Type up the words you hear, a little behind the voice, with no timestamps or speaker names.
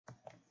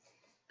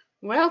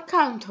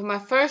Welcome to my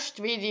first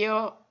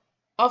video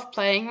of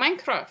playing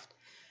Minecraft.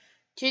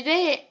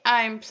 Today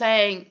I'm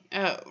playing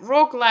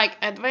Roguelike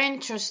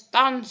Adventures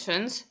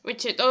Dungeons,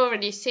 which it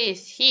already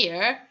says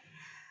here.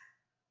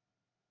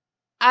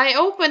 I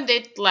opened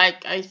it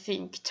I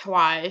think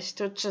twice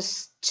to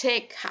just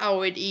check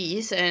how it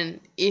is and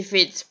if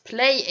it's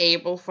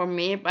playable for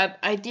me, but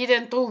I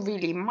didn't do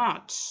really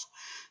much.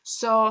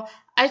 So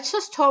I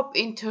just hop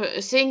into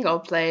a single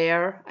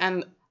player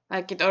and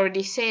like it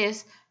already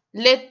says,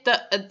 let the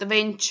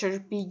adventure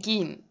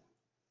begin.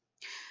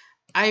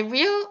 I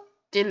will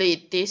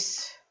delete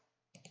this.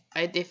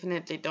 I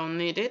definitely don't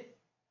need it.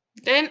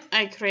 Then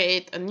I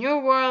create a new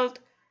world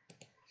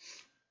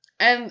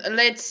and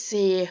let's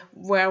see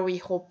where we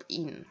hop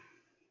in.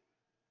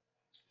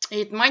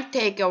 It might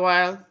take a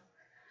while.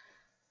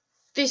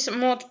 This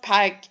mod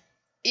pack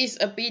is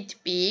a bit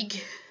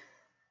big,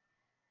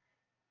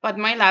 but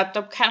my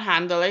laptop can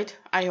handle it.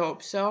 I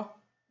hope so.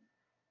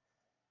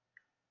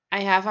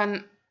 I have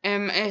an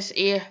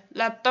MSI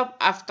laptop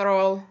after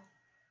all,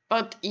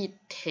 but it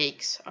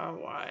takes a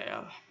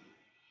while.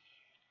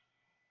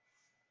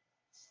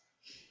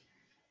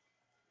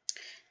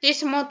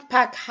 This mod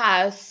pack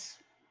has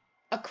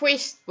a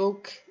quest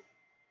book.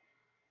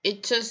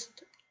 It just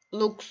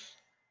looks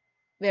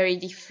very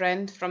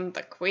different from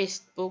the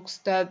quest books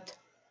that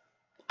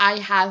I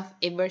have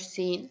ever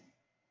seen.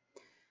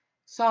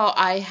 So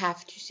I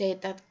have to say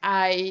that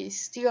I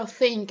still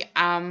think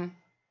I'm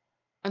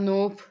a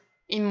noob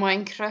in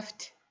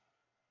Minecraft.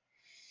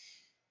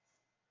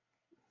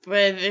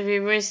 But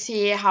we will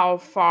see how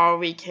far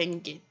we can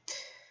get.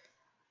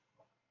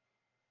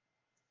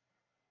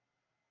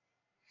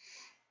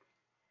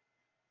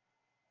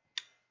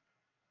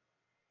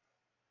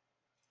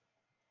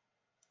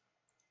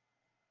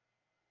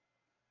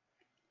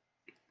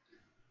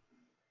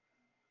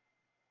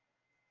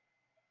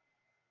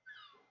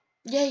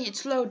 Yay,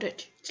 it's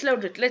loaded. It's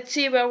loaded. Let's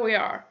see where we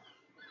are.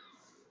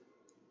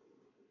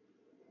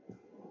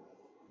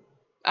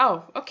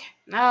 Oh, okay.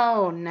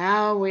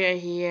 Now we're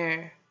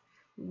here.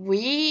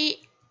 We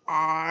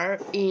are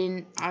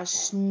in a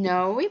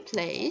snowy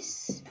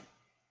place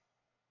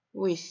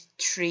with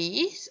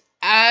trees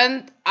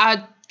and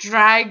a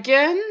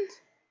dragon.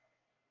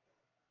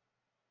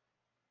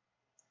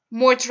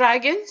 More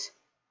dragons,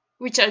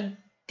 which are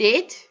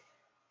dead.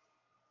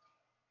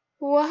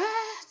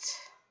 What?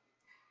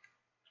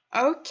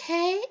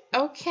 Okay.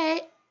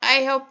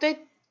 I hope they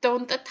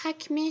don't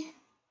attack me.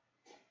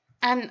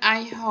 And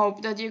I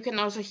hope that you can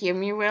also hear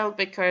me well,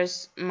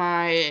 because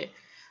my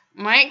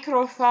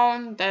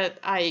microphone that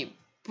I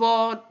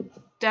bought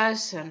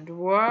doesn't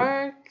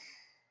work.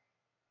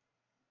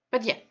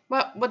 But yeah,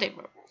 well,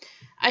 whatever.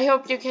 I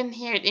hope you can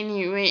hear it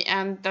anyway,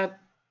 and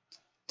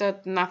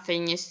that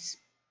nothing is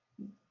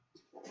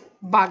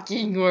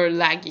bugging or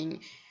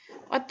lagging.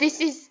 But this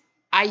is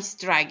Ice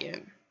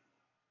Dragon,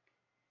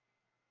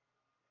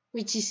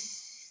 which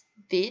is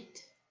dead.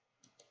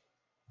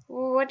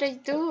 What are you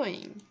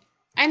doing?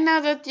 I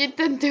know that you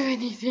didn't do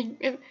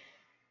anything.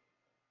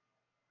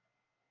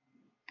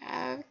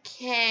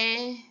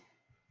 Okay.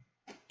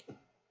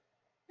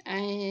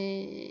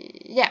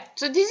 Yeah,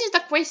 so this is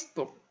the quest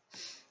book.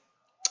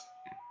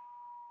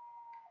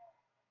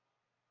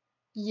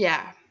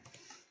 Yeah.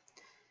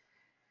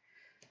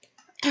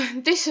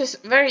 This is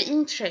very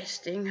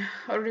interesting.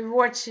 A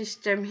reward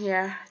system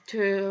here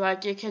to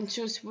you can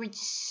choose which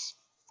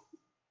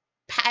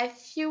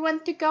path you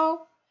want to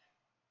go.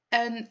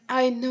 And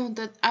I know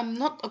that I'm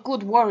not a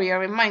good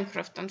warrior in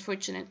Minecraft,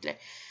 unfortunately.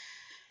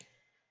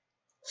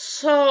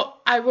 So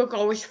I will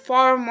go with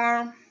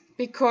farmer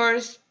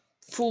because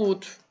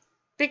food.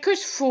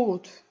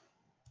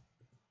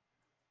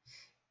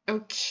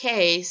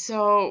 Okay,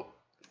 so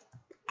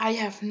I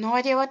have no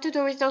idea what to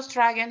do with those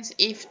dragons,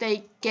 if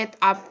they get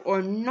up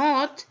or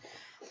not.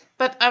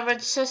 But I will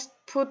just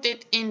put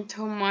it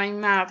into my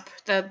map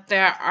that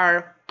there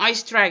are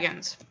ice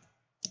dragons.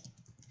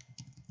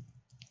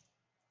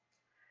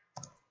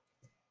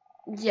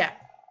 Yeah.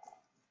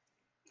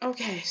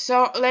 Okay,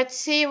 so let's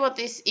see what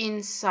is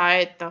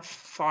inside the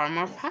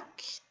farmer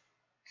pack.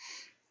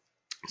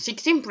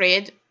 16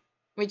 bread,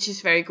 which is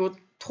very good.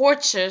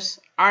 Torches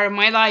are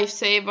my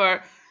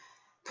lifesaver.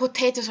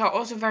 Potatoes are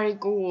also very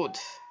good.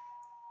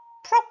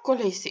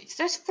 Broccoli seeds,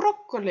 there's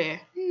broccoli.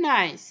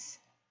 Nice.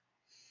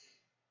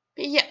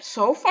 But yeah,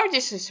 so far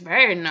this is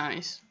very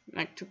nice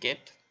to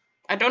get.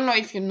 I don't know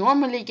if you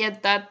normally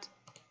get that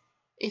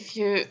if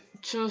you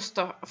choose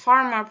the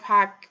farmer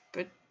pack,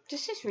 but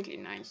this is really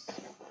nice.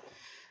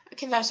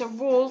 Okay, there's a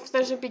wolf,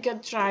 there's a bigger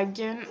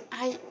dragon.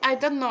 I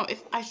don't know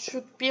if I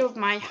should build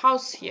my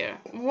house here.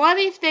 What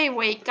if they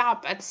wake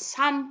up at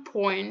some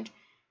point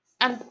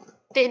and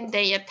then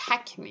they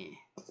attack me?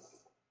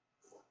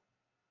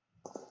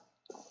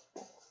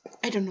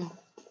 I don't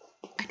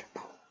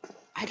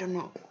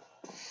know.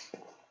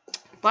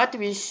 But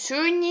we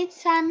sure need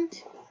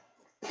sand.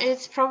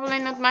 It's probably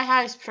not my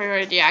highest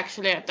priority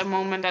actually at the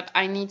moment that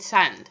I need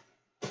sand.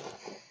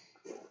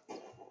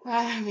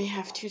 We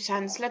have 2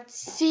 sands. Let's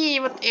see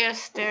what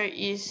else there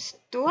is.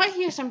 Do I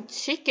hear some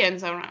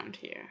chickens around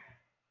here?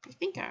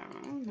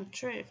 I'm not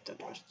sure if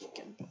that was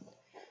chicken, but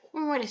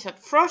what is that?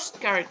 Frost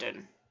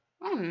garden.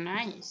 Oh,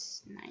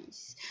 nice,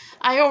 nice.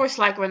 I always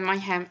like when my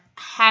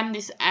hand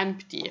is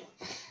empty.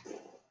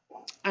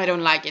 I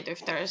don't like it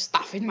if there is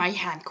stuff in my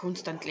hand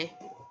constantly.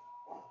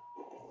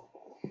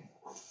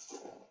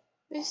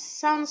 This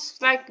sounds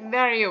like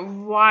very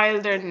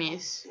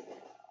wilderness.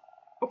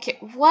 Okay,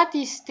 what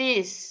is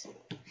this?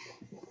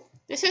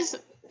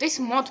 This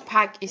mod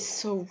pack is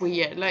so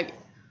weird. Like,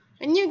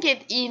 when you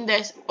get in,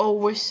 there's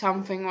always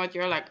something what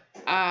you're like,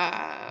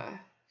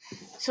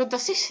 So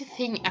does this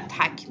thing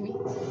attack me?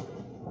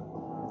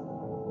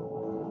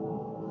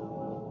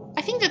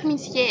 I think that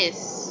means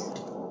yes.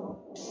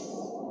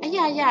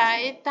 Yeah,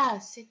 it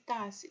does. It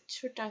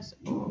sure does.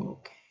 Oh,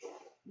 okay.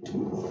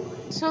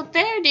 So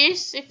there it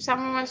is, if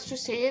someone wants to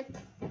see it.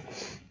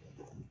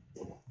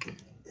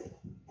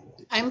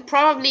 I'm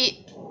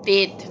probably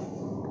dead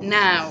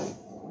now.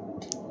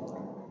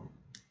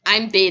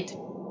 I'm dead.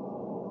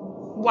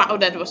 Wow,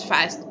 that was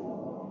fast.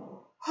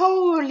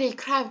 Holy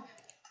crap.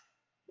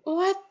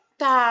 What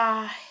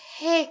the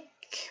heck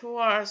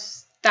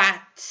was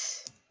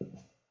that?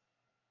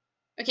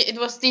 Okay, it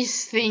was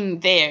this thing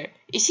there.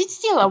 Is it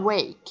still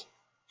awake?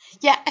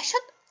 Yeah, I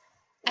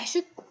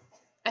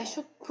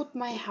should put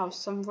my house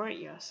somewhere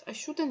else. I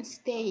shouldn't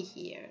stay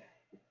here.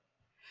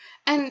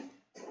 And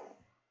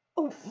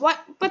oh, what?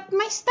 But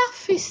my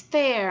stuff is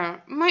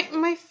there.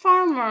 My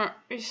farmer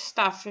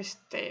stuff is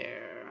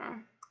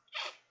there.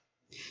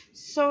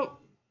 So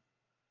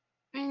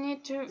I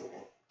need to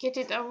get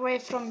it away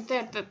from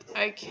there that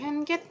I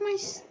can get my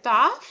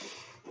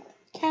stuff.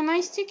 Can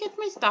I still get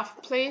my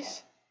stuff,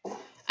 please?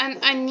 And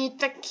I need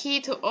the key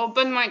to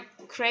open my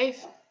crate,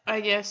 I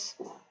guess.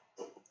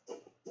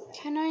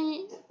 Can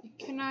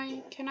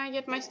I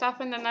get my stuff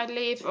and then I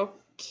leave?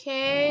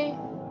 Okay.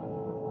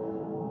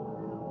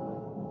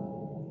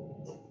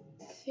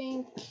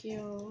 Thank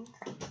you.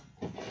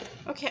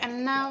 Okay,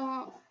 and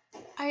now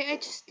I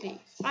just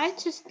leave. I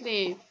just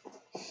leave.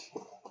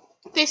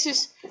 This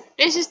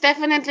is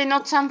definitely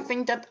not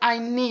something that I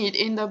need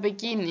in the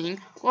beginning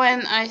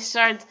when I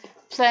start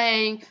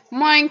playing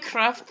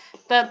Minecraft.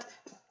 That,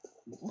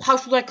 how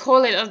should I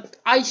call it? An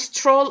ice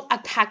troll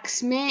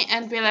attacks me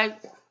and be like,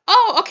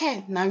 oh,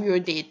 okay, now you're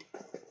dead.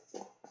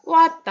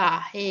 What the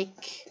heck?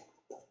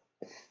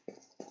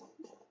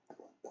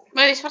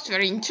 But this was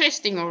very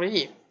interesting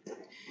already.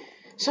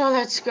 So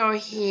let's go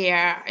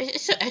here.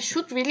 I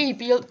should really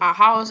build a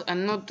house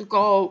and not to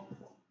go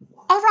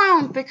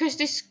around, because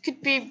this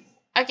could be,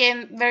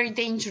 again, very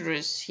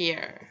dangerous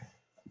here.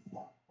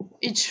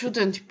 It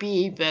shouldn't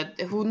be,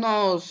 but who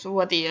knows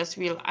what else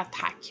will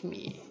attack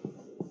me.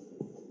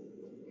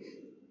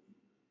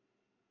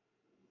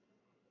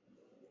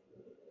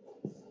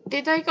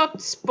 Did I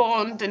got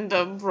spawned in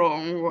the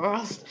wrong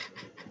world?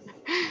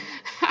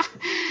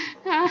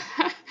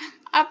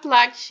 A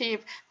black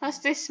sheep.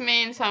 Does this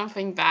mean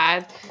something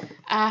bad?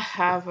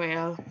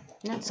 Well,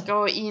 let's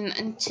go in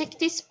and check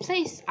this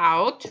place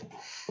out.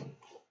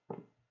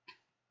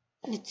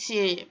 Let's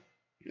see.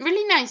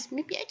 Really nice.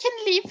 Maybe I can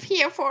live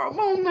here for a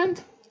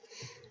moment.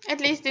 At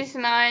least this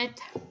night.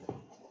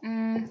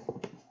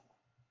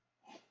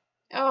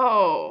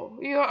 Oh,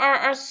 you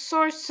are a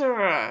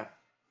sorcerer.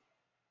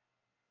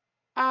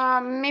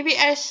 Maybe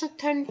I should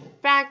turn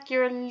back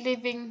your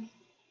living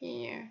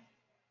here.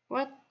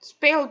 What?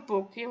 Spell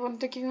book? You want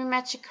to give me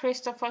magic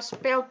crystal for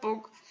spell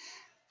book?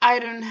 I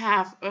don't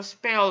have a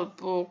spell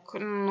book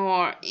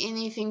nor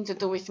anything to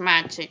do with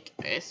magic,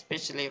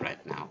 especially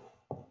right now.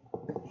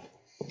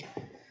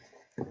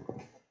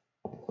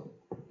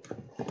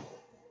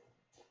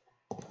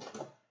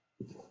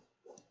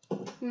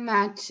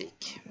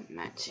 Magic.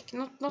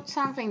 Not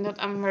something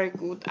that I'm very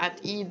good at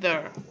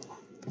either.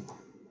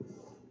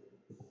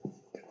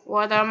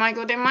 What am I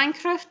good in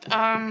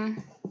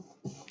Minecraft?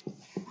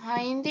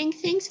 Finding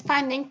things,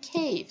 finding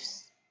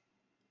caves.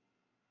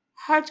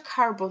 Hard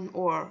carbon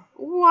ore.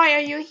 Why are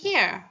you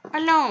here?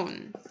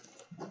 Alone.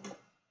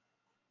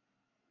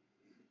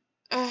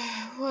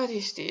 What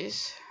is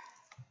this?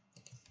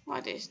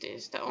 What is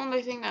this? The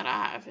only thing that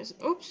I have is...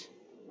 Oops.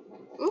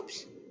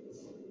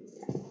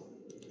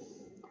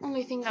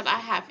 Only thing that I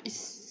have is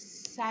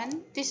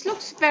sand. This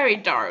looks very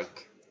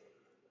dark.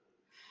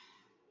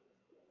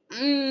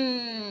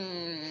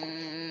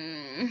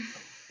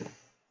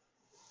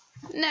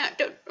 No,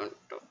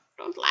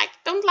 don't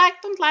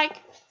like.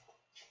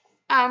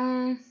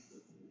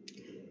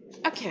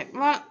 Okay,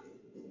 well,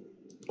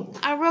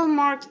 I will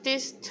mark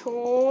this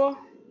too.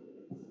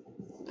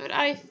 Did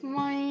I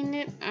find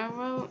it? I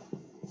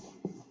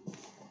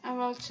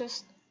will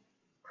just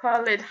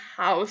call it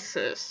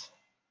houses.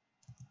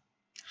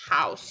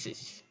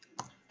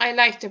 I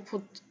like to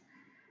put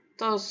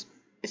those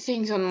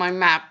things on my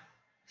map,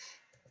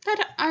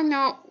 that I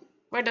know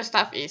where the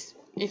stuff is.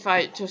 If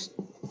I just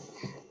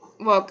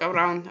walk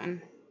around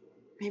and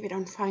maybe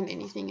don't find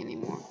anything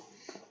anymore.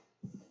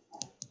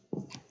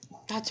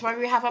 That's why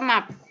we have a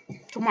map,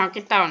 to mark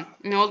it down.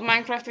 In old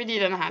Minecraft we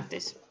didn't have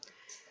this.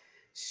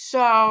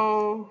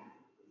 So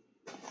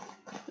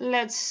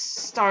let's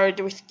start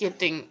with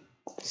getting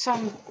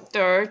some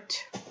dirt.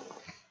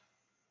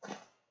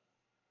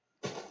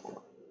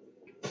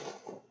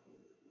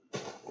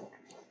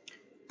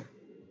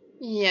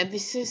 Yeah,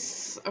 this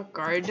is a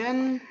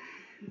garden.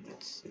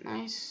 That's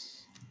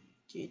nice.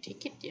 Do you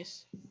take it?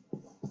 Yes.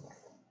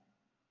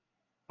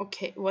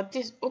 Okay, what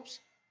is... Oops.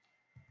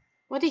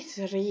 What is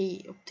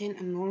 3? Obtain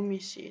a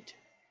normie seed.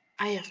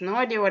 I have no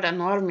idea what a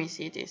normie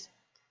seed is.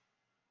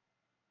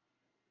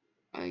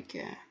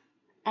 Okay.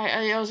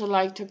 I also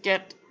like to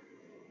get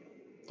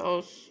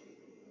those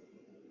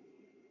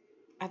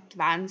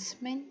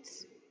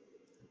advancements.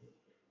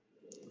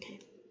 Okay.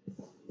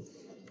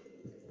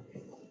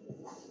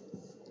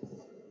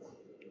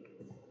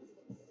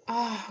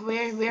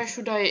 Where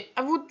should I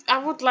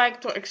would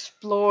like to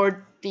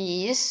explore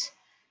these,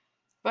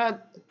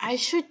 but I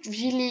should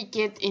really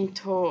get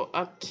into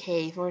a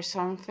cave or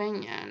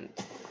something and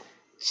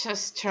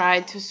just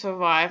try to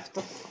survive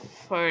the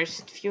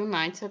first few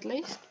nights at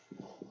least.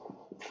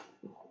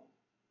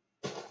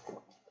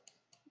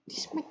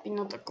 This might be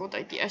not a good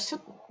idea. I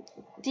should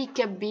dig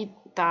a bit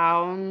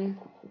down.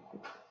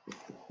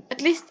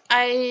 At least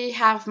I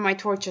have my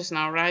torches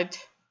now, right?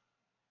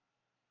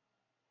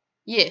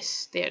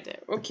 Yes, there.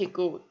 Okay,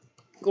 good.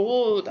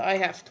 Good, I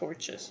have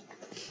torches.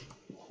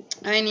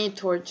 I need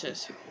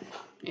torches,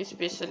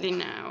 especially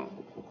now.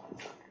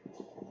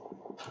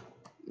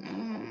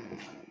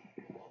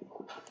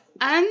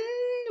 And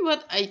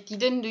what I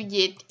didn't do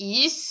yet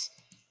is,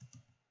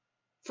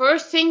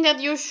 first thing that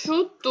you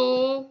should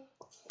do,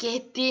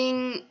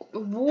 getting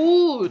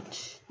wood.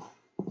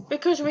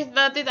 Because with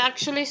that it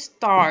actually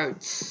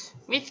starts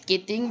with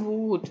getting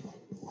wood.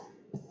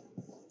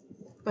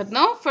 But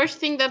no, first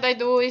thing that I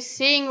do is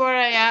seeing where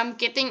I am,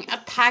 getting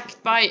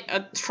attacked by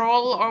a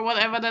troll or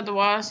whatever that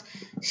was,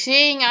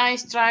 seeing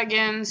ice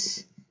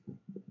dragons,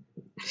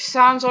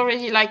 sounds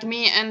already like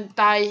me, and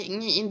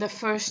dying in the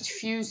first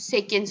few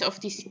seconds of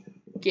this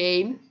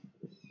game.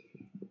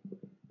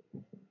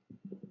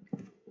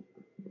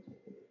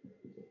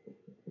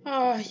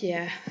 Oh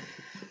yeah.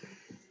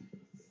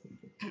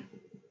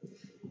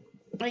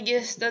 I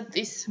guess that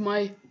is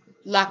my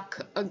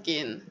luck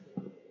again.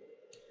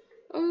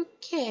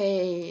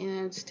 Okay,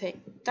 let's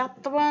take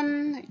that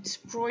one. It's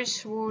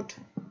spruce wood.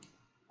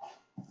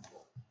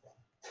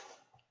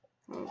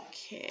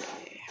 Okay.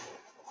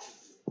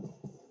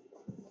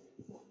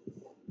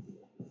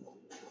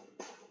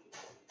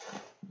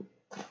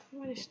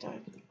 What is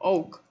that?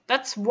 Oak.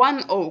 That's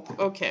one oak.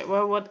 Okay,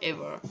 well,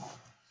 whatever.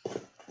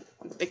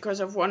 Because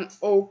of one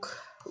oak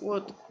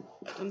wood.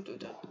 I don't do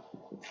that.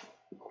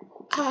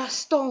 Ah,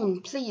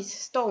 stone, please,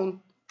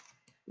 stone.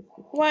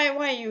 Why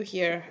are you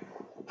here?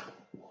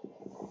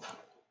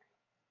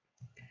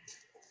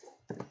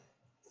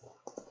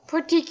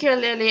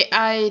 Particularly,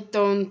 I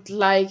don't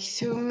like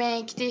to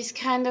make these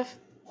kind of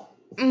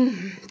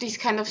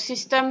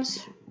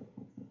systems.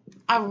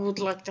 I would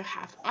like to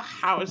have a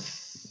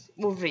house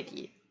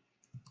already.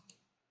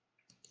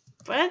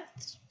 But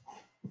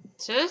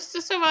just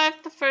to survive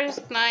the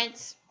first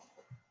nights,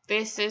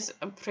 this is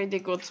a pretty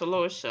good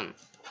solution.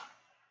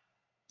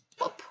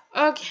 Oop.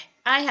 Okay,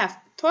 I have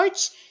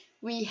torch.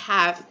 We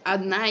have a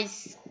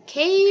nice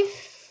cave,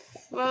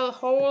 well,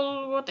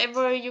 hole,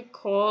 whatever you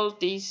call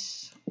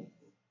this.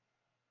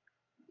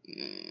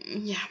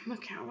 Yeah,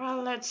 okay,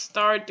 well, let's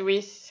start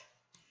with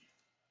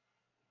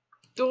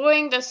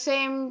doing the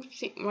same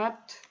thing.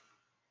 What?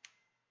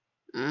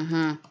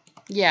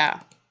 Yeah,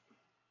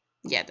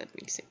 that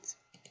makes sense.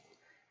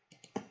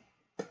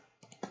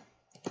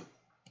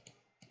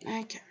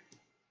 Okay.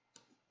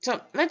 So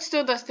let's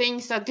do the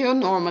things that you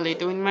normally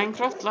do in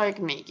Minecraft,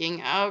 like making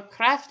a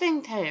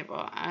crafting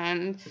table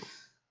and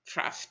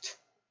craft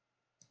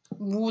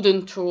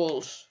wooden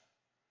tools,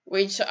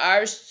 which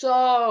are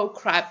so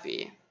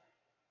crappy.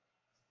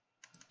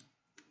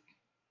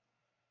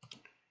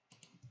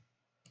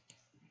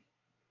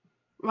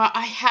 Well,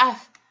 I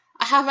have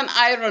an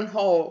iron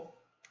hoe.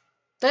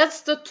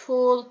 That's the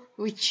tool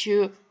which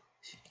you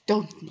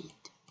don't need.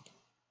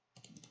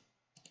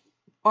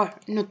 Or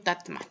not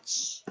that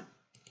much.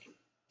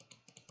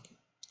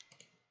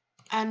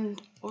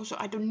 And also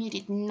I don't need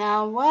it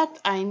now. What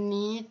I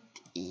need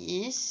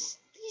is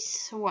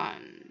this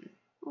one.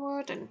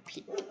 Wooden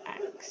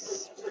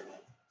pickaxe.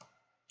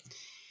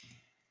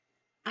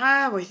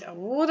 With a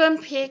wooden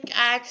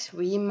pickaxe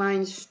we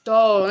mine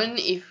stone.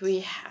 If we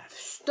have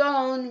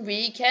stone,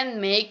 we can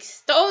make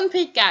stone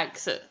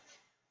pickaxes.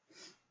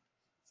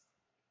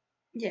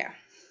 Yeah.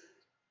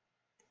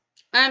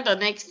 And the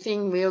next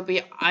thing will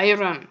be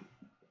iron.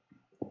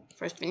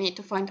 First we need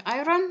to find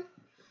iron.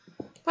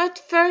 But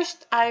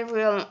first I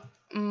will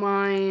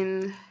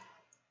mine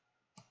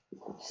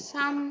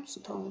some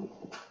stone.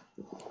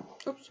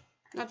 Oops,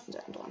 not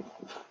that one.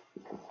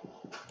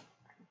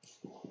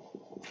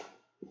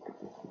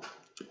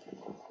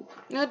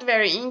 Not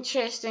very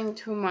interesting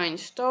to mine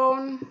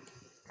stone.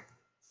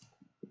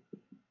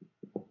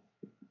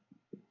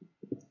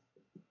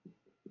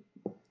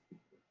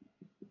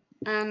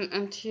 And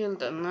until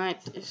the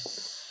night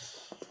is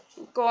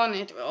gone,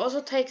 it will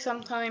also take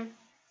some time.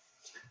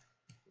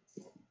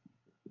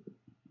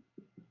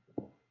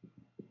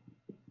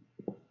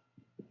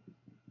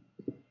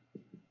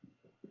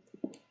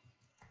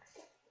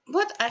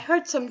 What? I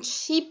heard some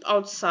sheep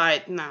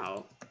outside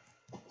now.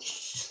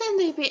 Shouldn't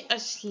they be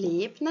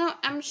asleep now?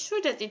 I'm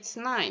sure that it's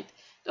night.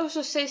 It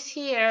also says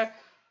here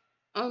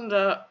on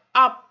the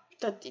up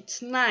that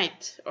it's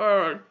night.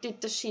 Or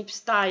did the sheep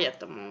die at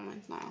the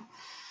moment now?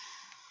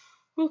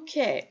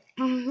 Okay,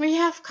 we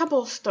have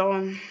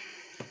cobblestone.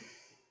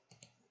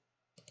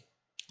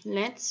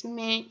 Let's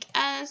make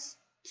a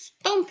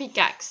stone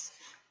pickaxe.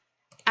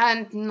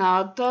 And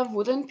now the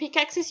wooden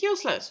pickaxe is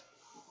useless.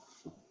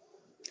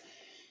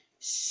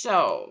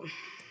 So,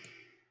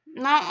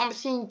 now I'm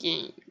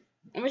thinking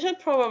we should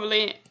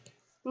probably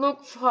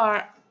look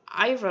for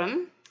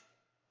iron.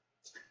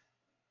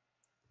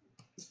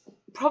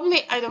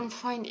 Probably I don't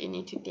find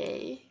any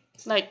today,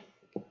 like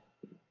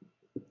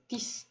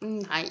this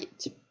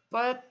night.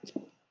 But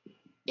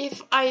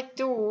if I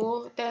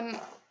do, then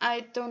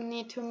I don't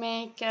need to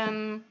make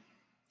a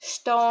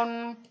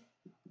stone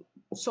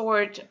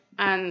sword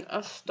and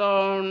a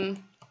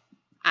stone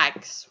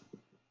axe.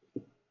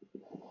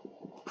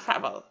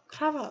 Gravel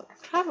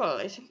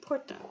is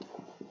important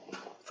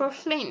for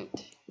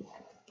flint.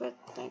 But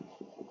like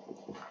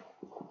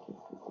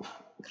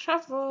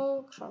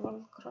gravel.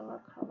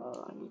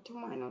 I need to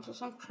mine also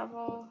some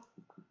gravel.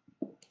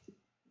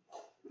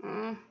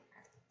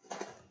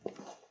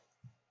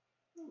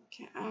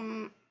 Okay.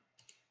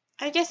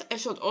 I guess I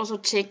should also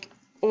check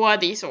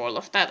what is all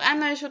of that,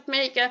 and I should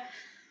make a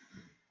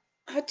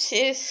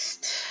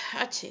chest.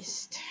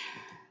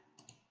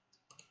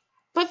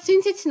 But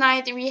since it's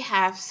night, we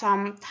have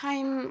some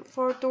time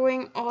for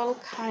doing all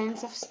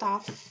kinds of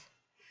stuff.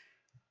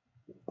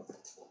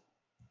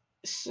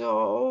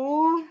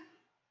 So,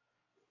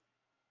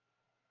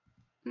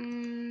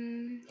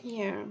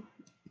 here.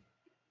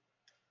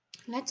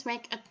 Let's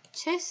make a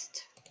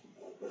chest.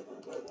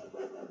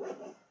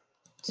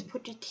 Let's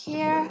put it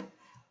here.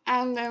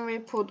 And then we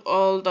put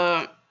all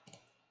the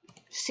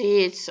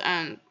seeds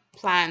and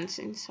plants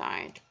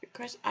inside.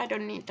 Because I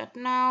don't need that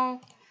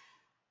now.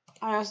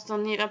 I also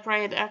don't need a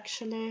R.A.D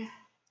actually.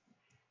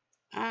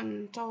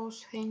 And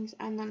those things.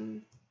 And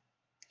then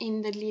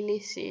in the lily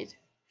seed.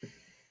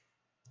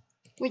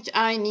 Which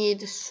I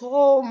need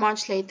so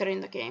much later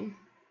in the game.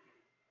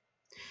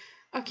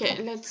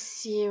 Okay, let's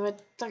see what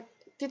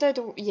did I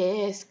do?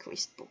 Yes,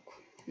 quest book.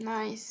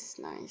 Nice.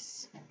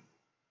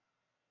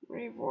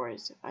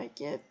 Rewards. I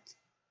get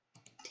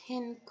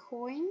 10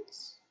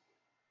 coins.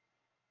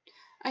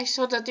 I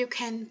saw that you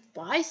can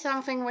buy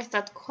something with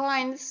that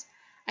coins,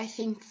 I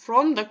think,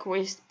 from the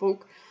quest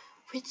book,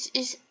 which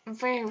is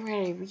very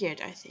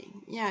weird, I think.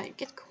 Yeah, you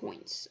get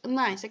coins.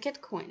 Nice, I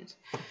get coins.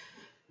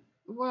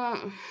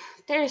 Well,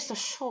 there is a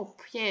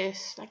shop,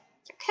 yes. Like,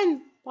 you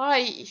can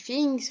buy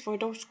things for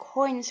those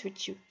coins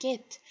which you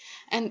get.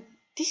 And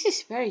this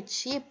is very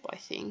cheap, I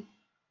think.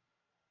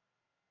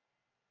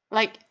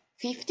 Like,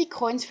 50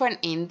 coins for an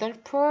ender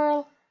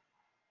pearl?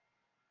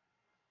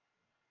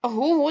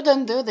 Who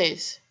wouldn't do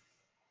this?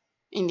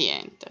 In the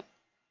end.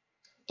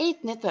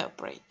 8 nether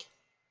brick.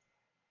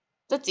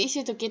 That's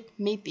easy to get,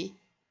 maybe,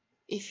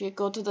 if you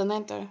go to the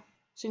nether,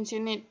 since you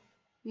need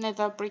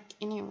nether brick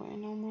anyway,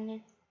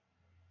 normally.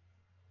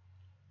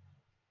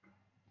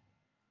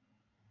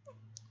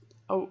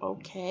 Oh,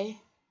 okay.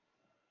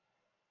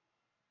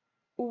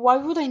 Why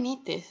would I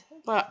need this?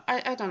 But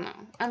I don't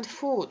know. And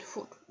food.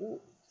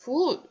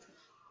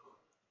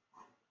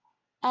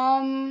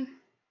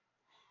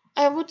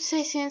 I would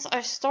say since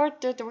I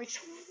started with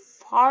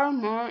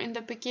farmer in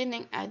the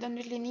beginning, I don't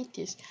really need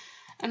this.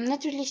 I'm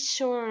not really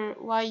sure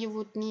why you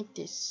would need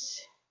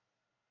this.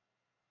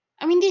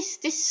 I mean,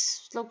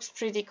 this looks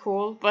pretty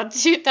cool, but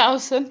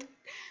 2000,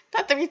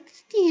 that would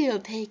still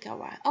take a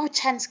while. Oh,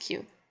 chance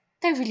cube.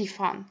 They're really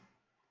fun.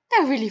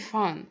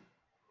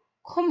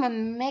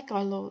 Common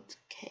megaload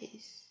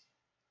case.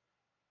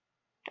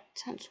 That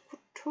sounds good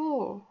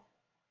too.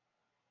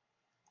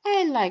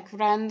 I like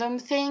random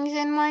things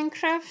in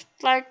Minecraft,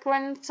 like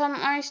when some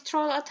ice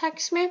troll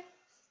attacks me.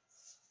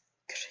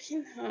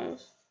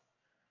 Greenhouse.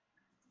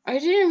 I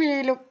didn't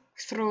really look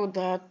through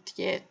that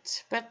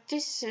yet, but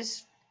this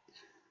is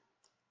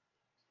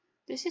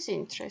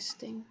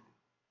interesting.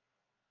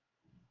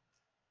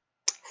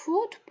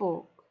 Food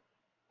book.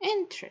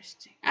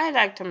 Interesting. I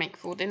like to make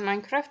food in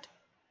Minecraft.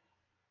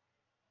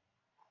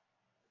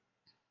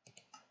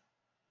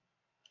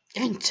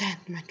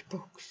 Enchantment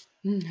books.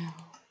 No.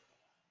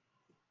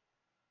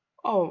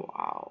 Oh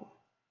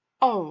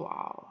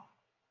wow.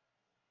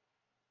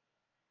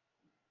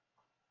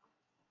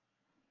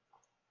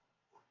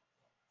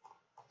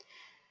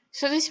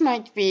 So this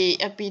might be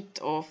a bit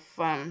of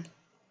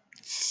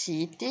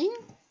cheating,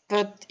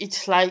 but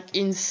it's like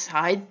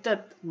inside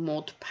that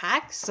mod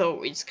pack,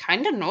 so it's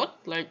kind of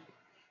not. Like,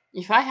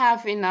 if I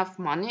have enough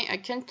money, I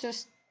can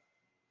just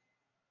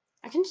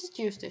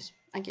use this,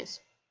 I guess.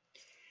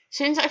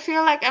 Since I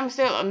feel like I'm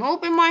still a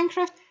noob in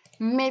Minecraft,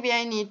 maybe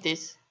I need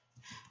this.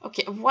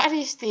 Okay, what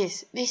is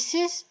this? This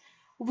is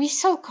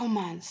whistle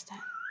command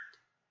stand.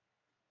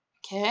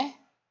 Okay,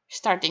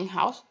 starting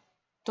house.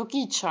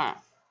 Doggy charm.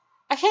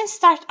 I can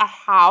start a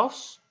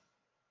house.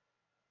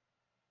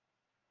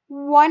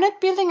 Why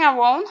not building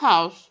our own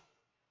house?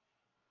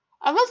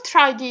 I will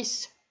try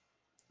this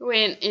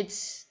when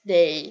it's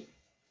day.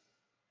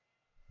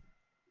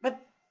 But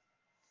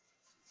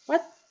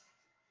what?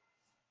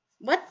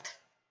 What?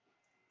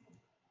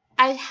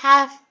 I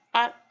have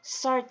a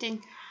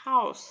starting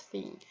house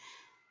thing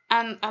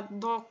and a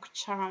dog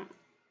charm.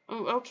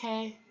 Oh,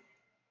 okay.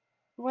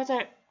 What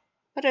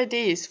are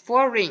these?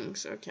 4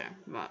 rings. Okay.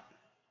 But,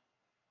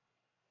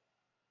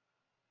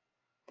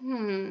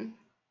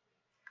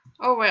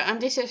 Oh well, and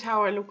this is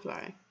how I look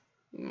like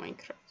in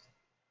Minecraft.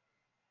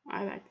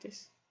 I like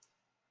this.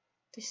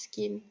 The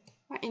skin.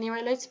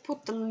 Anyway, let's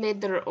put the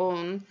leather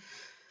on.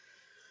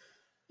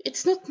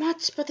 It's not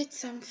much, but it's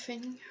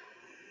something.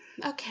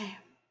 Okay.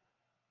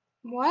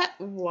 What?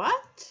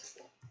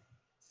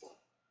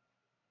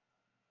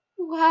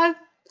 What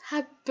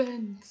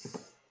happens?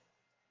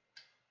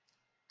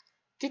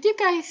 Did you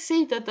guys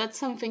see that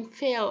something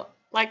fell,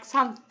 like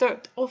some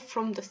dirt off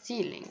from the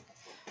ceiling?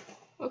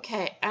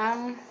 Okay,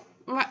 well,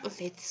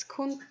 let's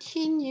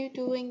continue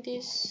doing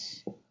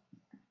this.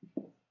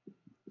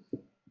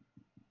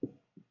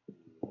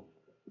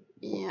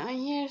 Yeah, I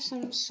hear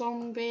some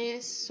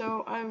zombies,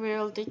 so I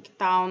will dig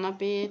down a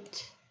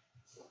bit.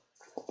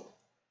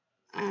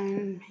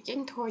 I'm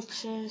making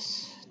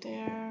torches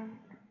there.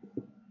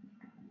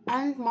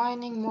 And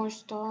mining more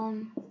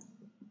stone.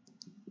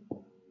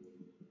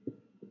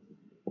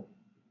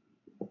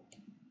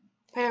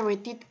 By the way,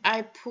 did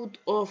I put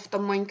off the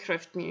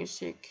Minecraft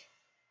music?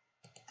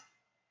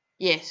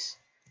 Yes.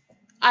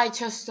 I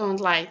just don't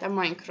like the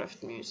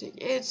Minecraft music.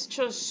 It's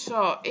just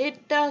so...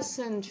 It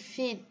doesn't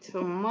fit to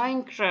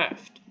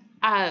Minecraft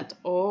at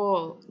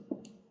all.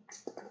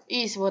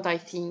 Is what I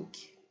think.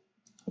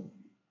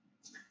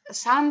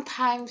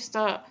 Sometimes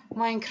the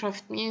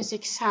Minecraft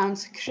music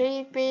sounds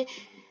creepy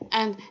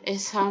and it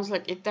sounds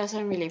like it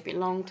doesn't really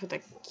belong to the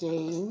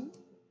game.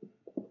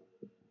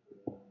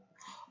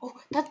 Oh,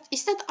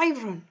 is that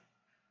iron?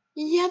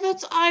 Yeah,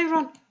 that's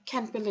iron.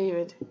 Can't believe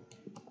it.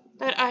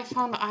 That I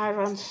found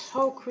iron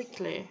so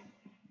quickly.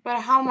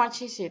 But how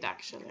much is it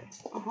actually?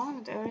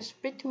 There's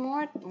a bit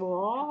more.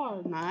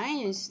 Whoa,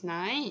 nice.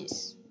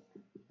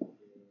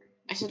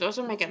 I should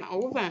also make an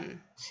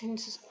oven,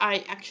 since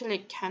I actually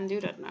can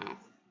do that now.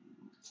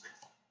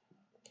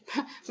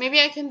 Maybe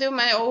I can do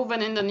my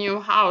oven in the new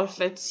house.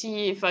 Let's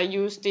see if I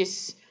use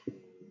this,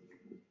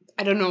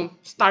 I don't know,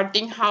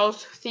 starting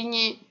house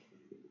thingy.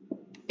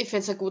 If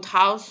it's a good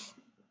house,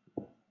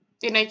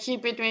 then I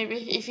keep it maybe.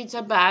 If it's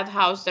a bad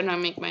house, then I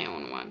make my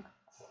own one.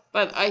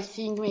 But I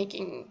think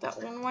making the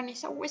own one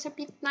is always a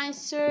bit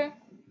nicer.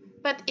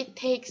 But it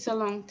takes a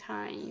long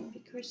time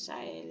because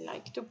I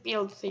like to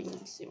build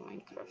things in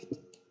Minecraft.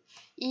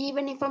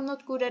 Even if I'm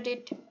not good at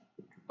it.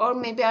 Or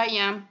maybe I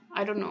am.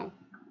 I don't know.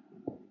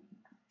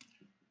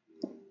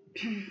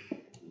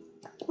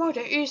 Wow,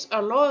 there is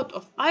a lot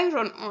of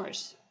iron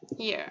ores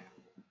here.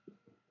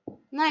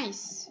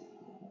 Nice.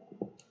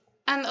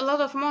 And a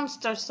lot of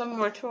monsters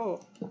somewhere too.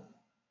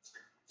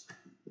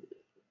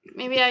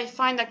 Maybe I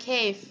find a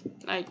cave.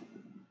 Like,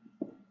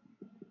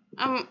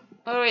 I'm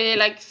already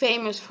like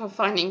famous for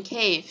finding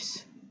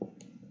caves.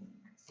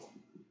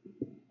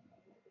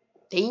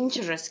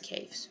 Dangerous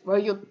caves where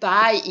you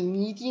die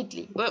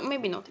immediately. Well,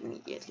 maybe not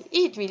immediately.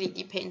 It really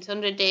depends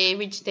on the day,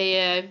 which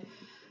day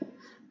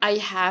I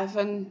have,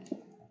 and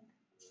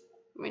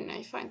when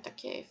I find the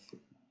cave.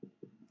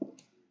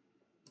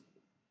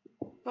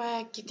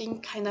 But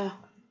getting kinda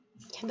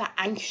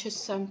anxious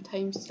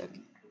sometimes. Like,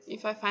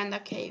 if I find a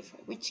cave,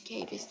 which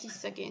cave is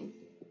this again?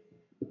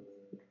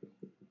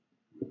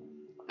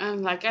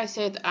 And like I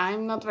said,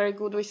 I'm not very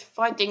good with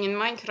fighting in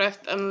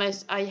Minecraft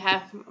unless I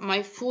have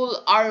my full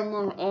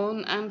armor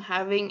on and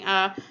having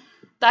a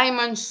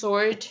diamond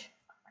sword.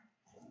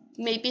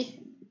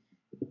 Maybe.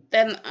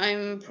 Then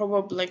I'm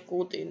probably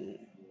good in...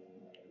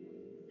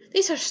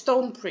 These are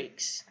stone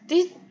bricks.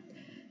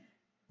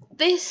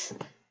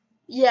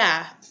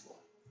 Yeah.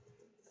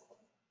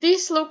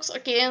 This looks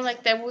again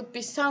like there would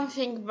be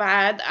something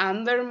bad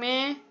under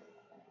me.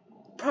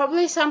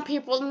 Probably some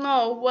people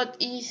know what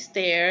is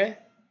there.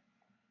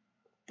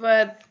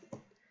 But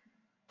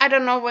I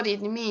don't know what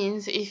it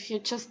means if you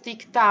just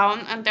dig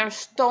down and there are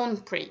stone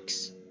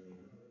bricks.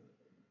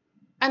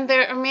 And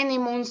there are many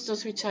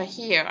monsters which are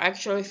here. I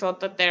actually thought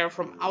that they're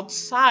from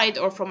outside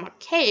or from a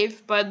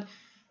cave, but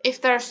if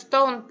there are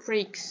stone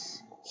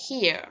bricks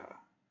here,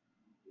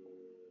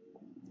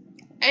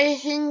 I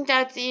think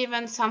that's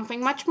even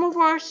something much more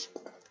worse.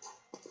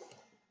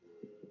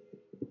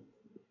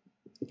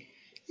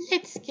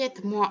 Let's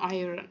get more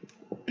iron.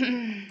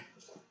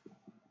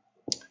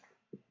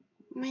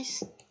 My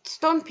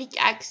stone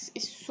pickaxe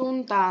is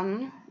soon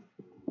done.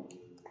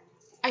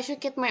 I should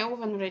get my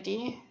oven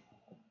ready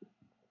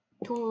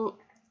to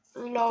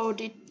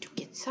load it to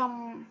get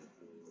some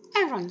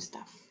iron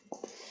stuff.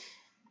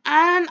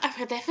 And I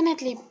will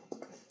definitely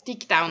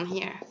dig down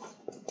here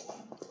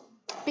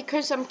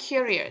because I'm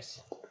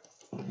curious.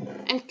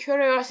 And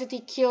curiosity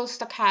kills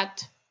the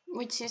cat,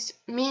 which is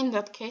me in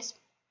that case.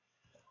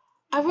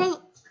 I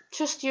will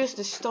just use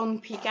the stone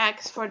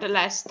pickaxe for the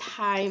last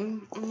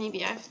time.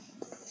 Maybe I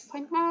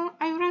find more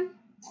iron.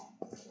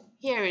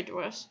 Here it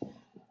was.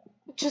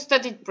 Just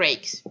that it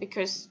breaks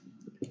because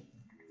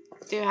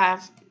they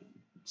have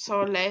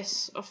so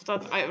less of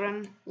that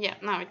iron. Yeah,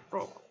 now it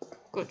broke.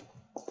 Good.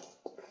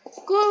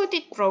 Good,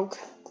 it broke.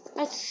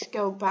 Let's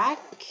go back.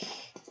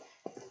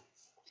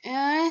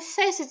 It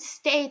says it's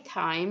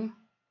daytime.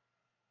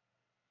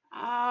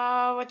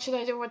 What should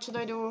I do? What should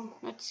I do?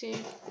 Let's see.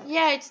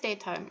 Yeah, it's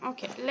daytime.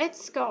 Okay,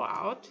 let's go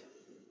out.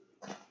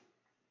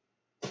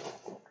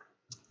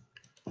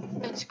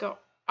 Let's go.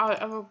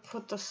 I will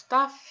put the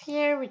stuff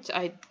here, which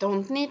I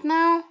don't need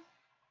now.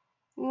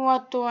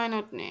 What do I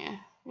not need?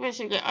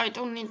 Basically, I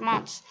don't need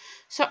much.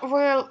 So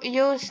we'll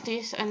use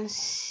this and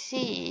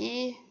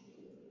see.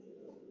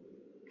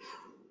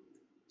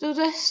 Do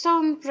the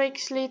stone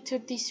bricks lead to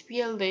this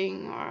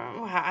building?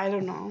 Or well, I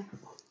don't know.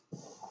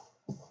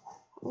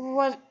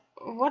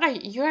 What are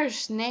your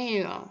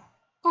snail?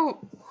 Oh,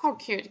 how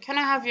cute. Can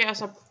I have you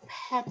as a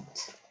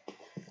pet?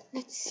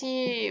 Let's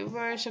see,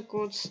 where's a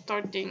good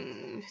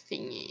starting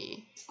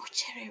thingy? Oh,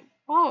 cherry.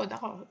 Wow,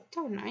 that was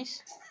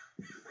nice.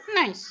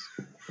 Nice.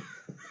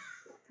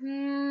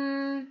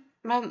 Well,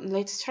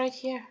 let's try it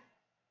here.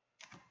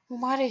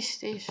 What is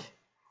this?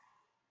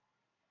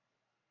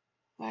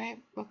 Why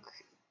book?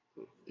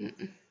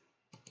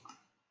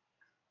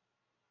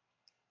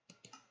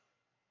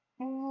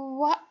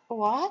 What?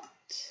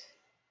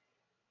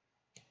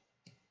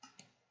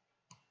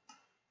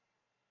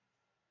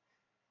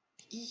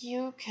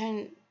 You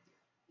can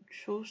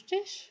choose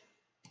this?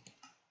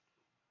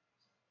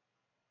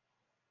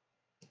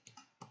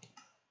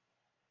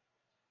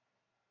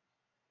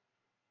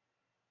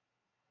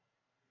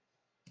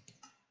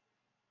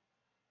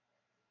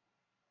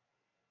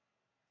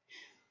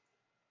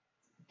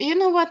 You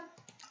know what?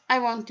 I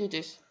won't do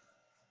this.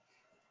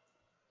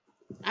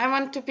 I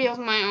want to build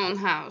my own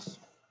house.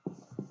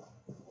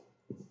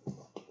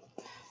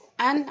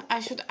 And I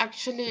should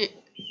actually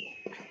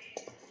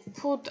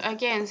put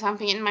again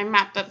something in my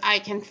map that I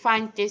can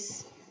find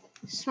this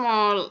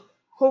small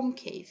home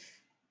cave.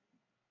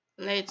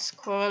 Let's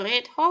call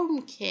it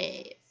home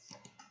cave.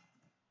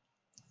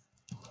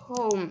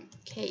 Home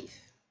cave.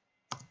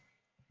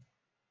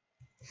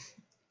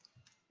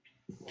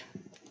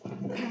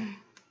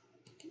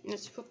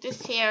 Let's put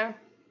this here.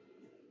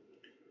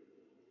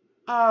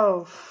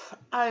 Oh,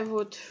 I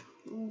would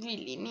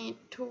really need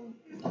to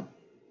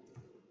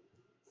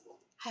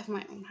have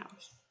my own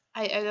house.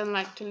 I don't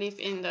like to live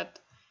in that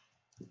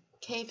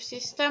cave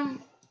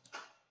system.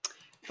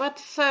 But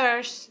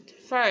first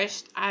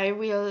I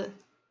will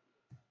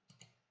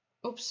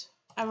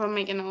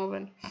make an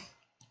oven.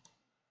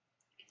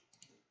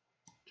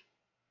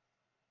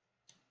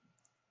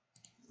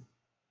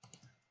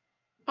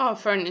 Oh,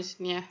 furnace,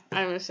 yeah,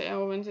 I will say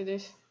oven to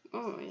this.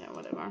 Oh, yeah,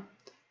 whatever.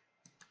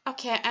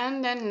 Okay,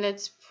 and then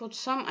let's put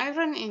some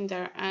iron in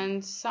there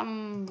and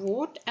some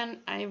wood, and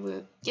I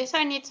will guess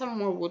I need some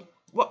more wood.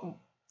 What?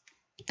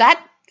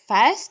 That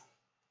fast?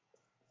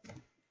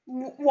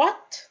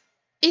 What?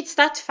 It's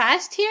that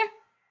fast here?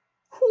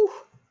 Whew.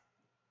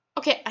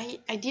 Okay,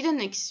 I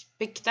didn't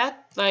expect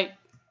that. Like,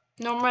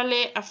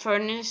 normally a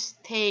furnace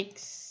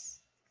takes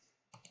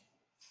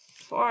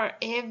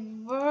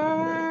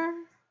forever,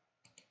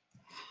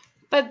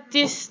 but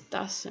this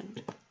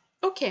doesn't.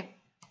 Okay,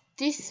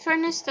 this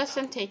furnace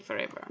doesn't take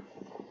forever.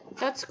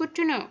 That's good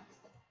to know.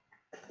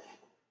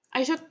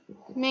 I should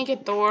make a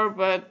door,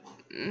 but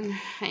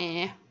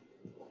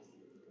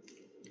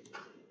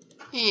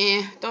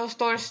those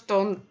doors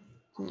don't.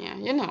 Yeah,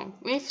 you know,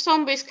 if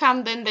zombies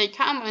come, then they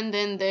come, and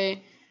then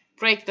they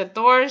break the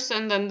doors,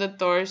 and then the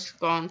door's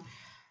gone.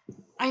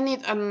 I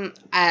need an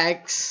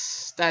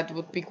axe. That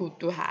would be good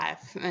to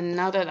have. And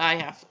now that I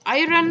have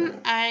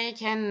iron, I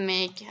can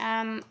make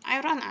an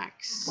iron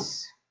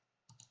axe.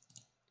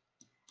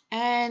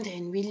 And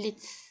then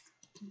let's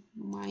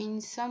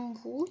mine some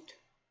wood.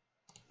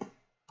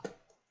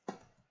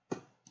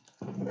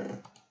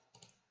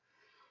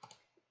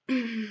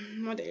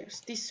 What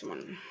else? This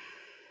one.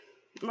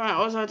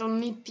 Well, also I don't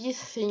need these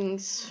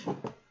things.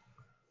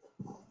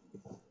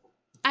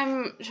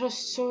 I'm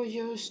just so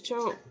used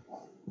to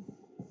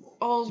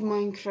old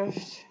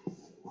Minecraft.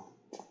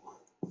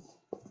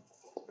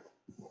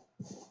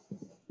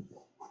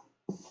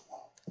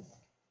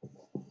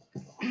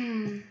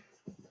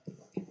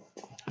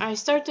 I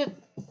started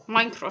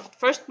Minecraft.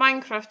 First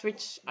Minecraft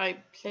which I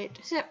played.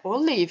 Is it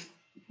olive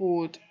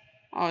wood?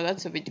 Oh,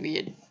 that's a bit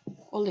weird.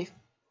 Olive.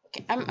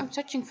 Okay, I'm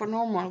searching for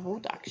normal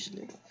wood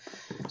actually.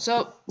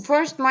 So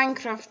first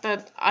Minecraft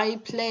that I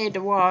played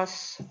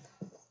was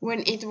when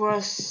it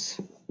was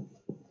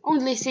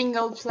only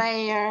single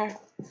player,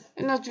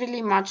 not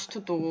really much to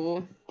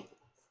do.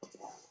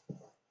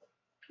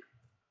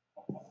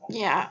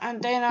 Yeah,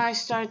 and then I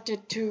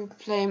started to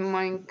play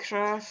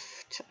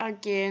Minecraft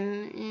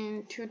again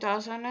in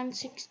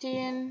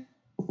 2016.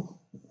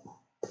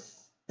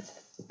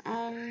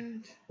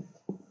 And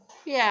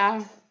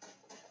yeah,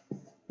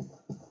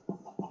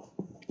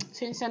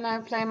 since then I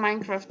play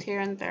Minecraft here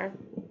and there.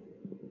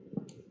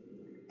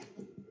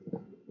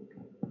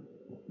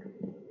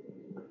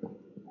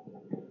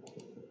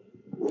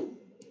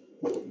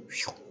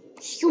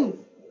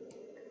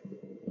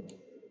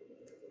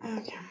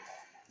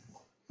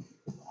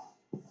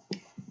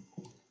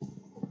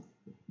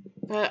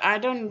 But I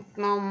don't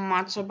know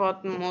much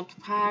about mod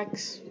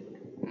packs.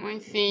 I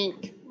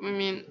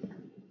mean,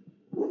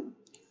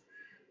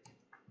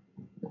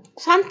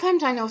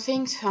 sometimes I know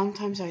things,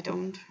 sometimes I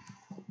don't.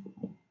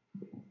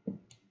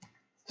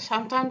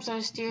 Sometimes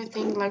I still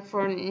think like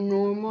for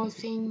normal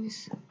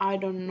things, I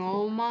don't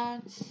know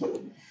much.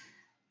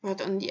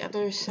 But on the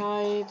other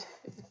side,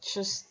 it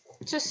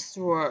just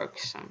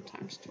works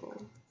sometimes too.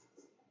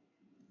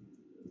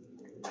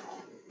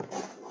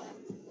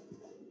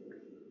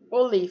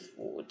 Olive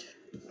wood.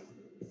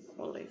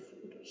 Olive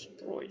wood is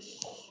choice.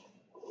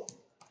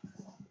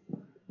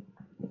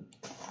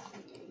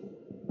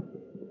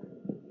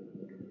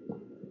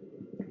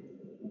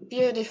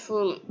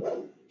 Beautiful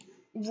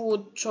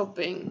wood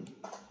chopping.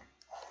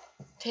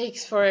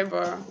 Takes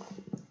forever.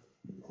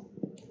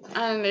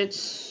 And it's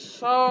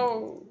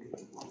so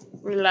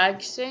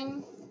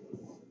relaxing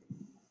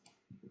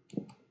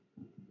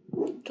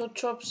to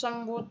chop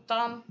some wood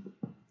down.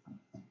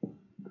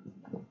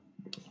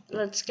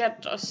 Let's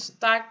get a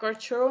stack or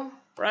two,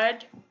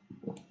 right?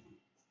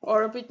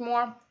 Or a bit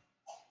more.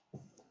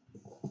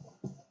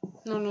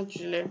 No, not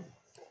really.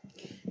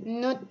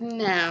 Not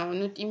now,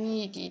 not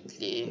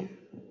immediately.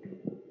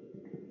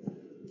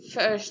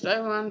 First, I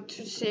want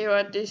to see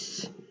what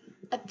is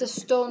at the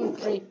stone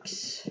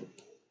bricks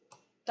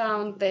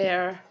down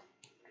there.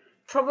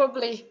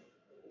 Probably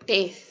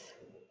death.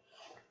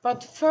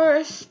 But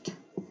first,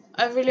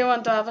 I really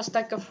want to have a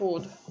stack of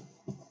wood.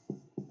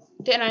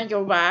 Then I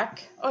go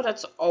back. Oh,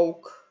 that's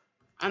oak.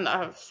 And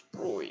I have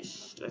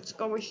spruce. Let's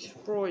go with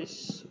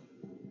spruce.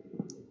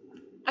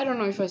 I don't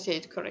know if I say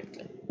it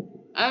correctly.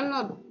 I'm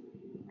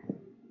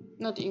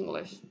not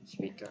English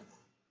speaker.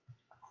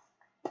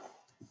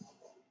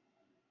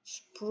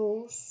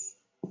 Spruce.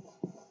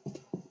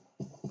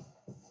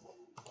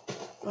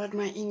 But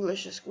my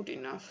English is good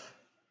enough.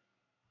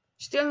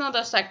 Still not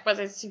a stack, but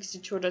it's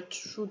 62. That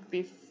should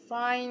be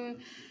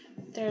fine.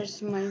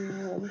 There's my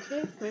home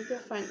cave. Maybe I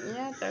find.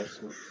 Yeah, there's.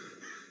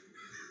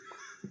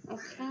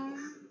 Okay.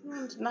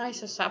 And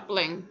nice, a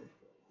sapling.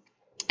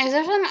 Is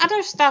there some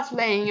other stuff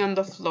laying on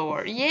the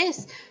floor?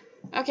 Yes.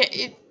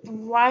 Okay,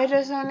 why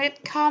doesn't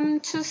it come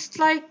just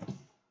like,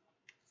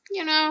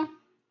 you know,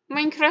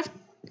 Minecraft?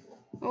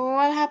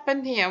 What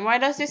happened here? Why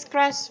does this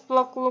grass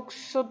block look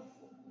so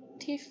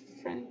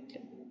different?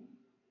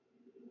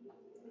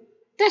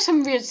 There's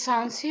some weird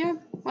sounds here,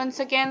 once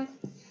again.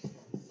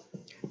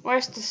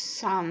 Where's the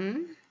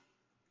sun?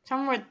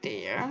 Somewhere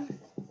there.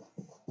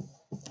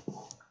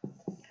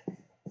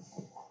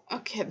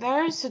 Okay,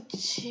 there's a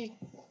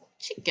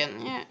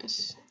chicken,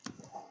 yes.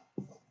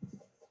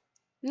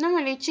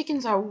 Normally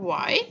chickens are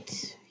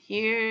white.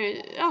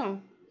 Here, oh,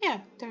 yeah,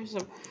 there's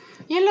a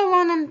yellow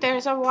one and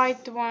there's a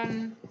white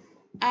one.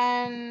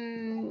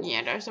 And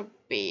yeah, there's a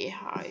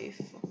beehive.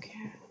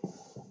 Okay.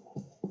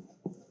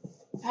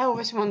 I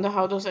always wonder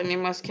how those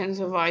animals can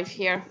survive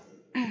here.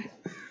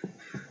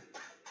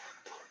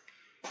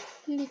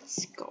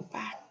 Let's go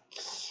back.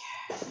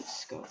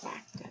 Let's go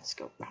back. Let's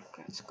go back.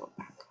 Let's go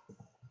back.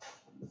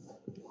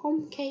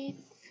 Home cave.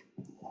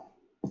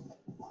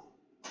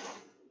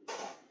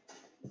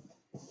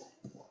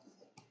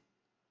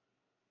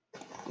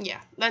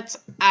 Yeah, let's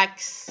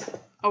axe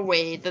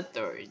away the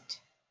dirt.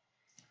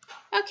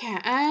 Okay,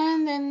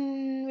 and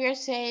then we're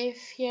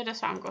safe. Here the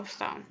sun goes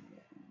down.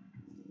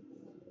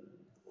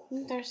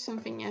 There's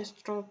something else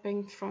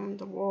dropping from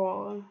the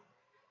wall.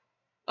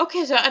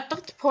 Okay, so at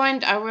that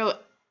point I will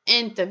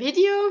end the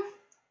video.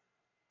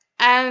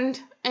 And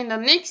in the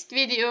next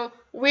video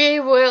we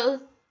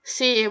will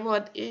see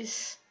what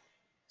is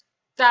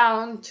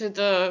down to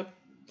the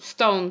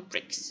stone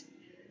bricks.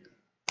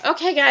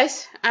 Okay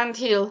guys,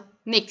 until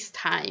next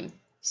time.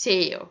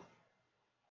 See you.